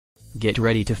Get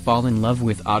ready to fall in love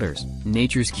with otters,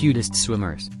 nature's cutest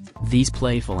swimmers. These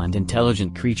playful and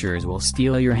intelligent creatures will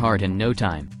steal your heart in no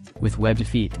time. With webbed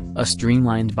feet, a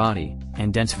streamlined body,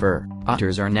 and dense fur,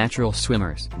 otters are natural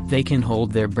swimmers. They can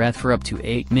hold their breath for up to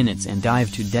 8 minutes and dive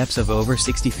to depths of over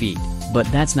 60 feet. But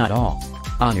that's not all.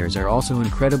 Otters are also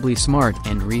incredibly smart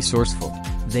and resourceful.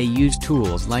 They use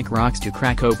tools like rocks to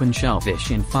crack open shellfish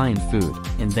and find food,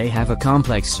 and they have a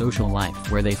complex social life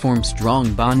where they form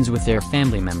strong bonds with their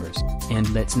family members. And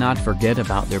let's not forget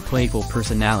about their playful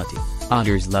personality.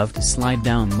 Otters love to slide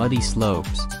down muddy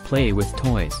slopes, play with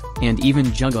toys, and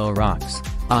even juggle rocks.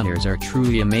 Otters are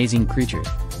truly amazing creatures.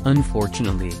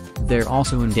 Unfortunately, they're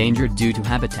also endangered due to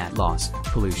habitat loss,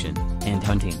 pollution, and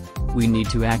hunting. We need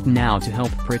to act now to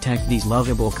help protect these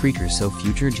lovable creatures so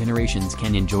future generations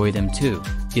can enjoy them too.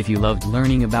 If you loved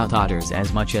learning about otters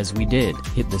as much as we did,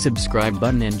 hit the subscribe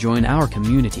button and join our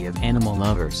community of animal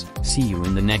lovers. See you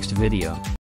in the next video.